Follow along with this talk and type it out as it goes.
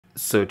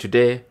So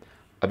today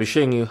I'll be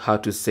showing you how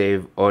to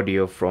save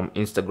audio from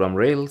Instagram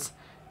Reels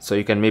so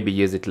you can maybe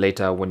use it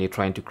later when you're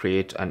trying to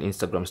create an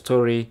Instagram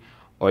story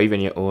or even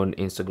your own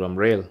Instagram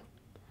Reel.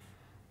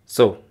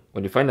 So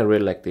when you find a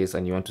reel like this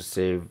and you want to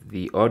save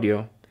the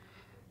audio,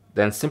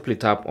 then simply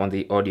tap on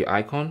the audio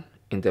icon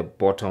in the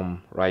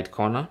bottom right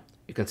corner.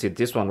 You can see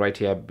this one right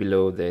here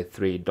below the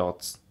three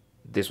dots,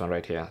 this one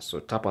right here.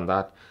 So tap on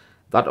that.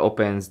 That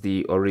opens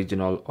the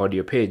original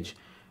audio page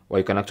where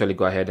you can actually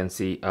go ahead and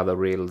see other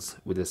reels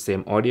with the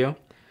same audio.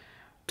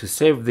 To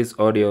save this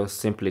audio,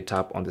 simply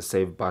tap on the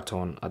save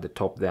button at the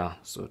top there.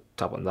 So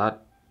tap on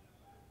that.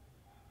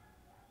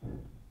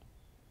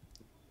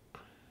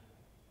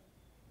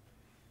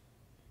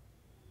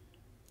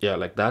 Yeah,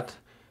 like that.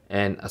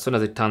 And as soon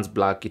as it turns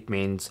black, it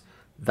means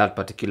that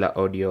particular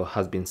audio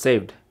has been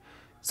saved.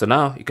 So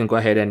now you can go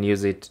ahead and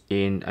use it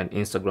in an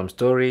Instagram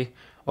story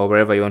or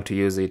wherever you want to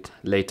use it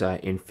later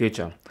in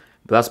future.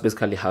 But that's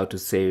basically how to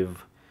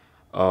save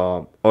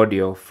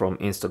audio from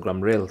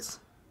Instagram Reels.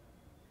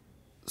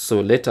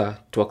 So later,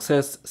 to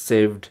access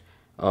saved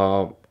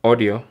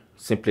audio,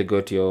 simply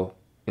go to your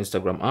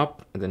Instagram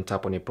app and then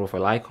tap on your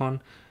profile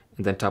icon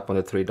and then tap on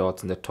the three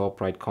dots in the top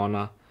right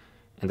corner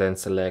and then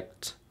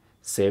select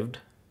saved.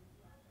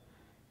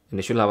 And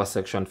you should have a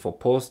section for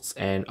posts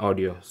and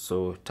audio.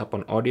 So tap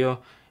on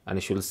audio and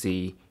you should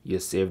see your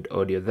saved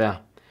audio there.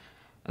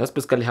 And that's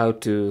basically how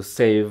to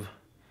save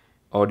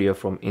audio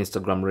from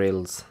Instagram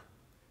Reels.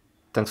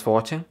 Thanks for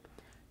watching.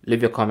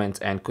 Leave your comments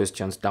and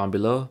questions down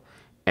below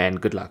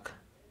and good luck.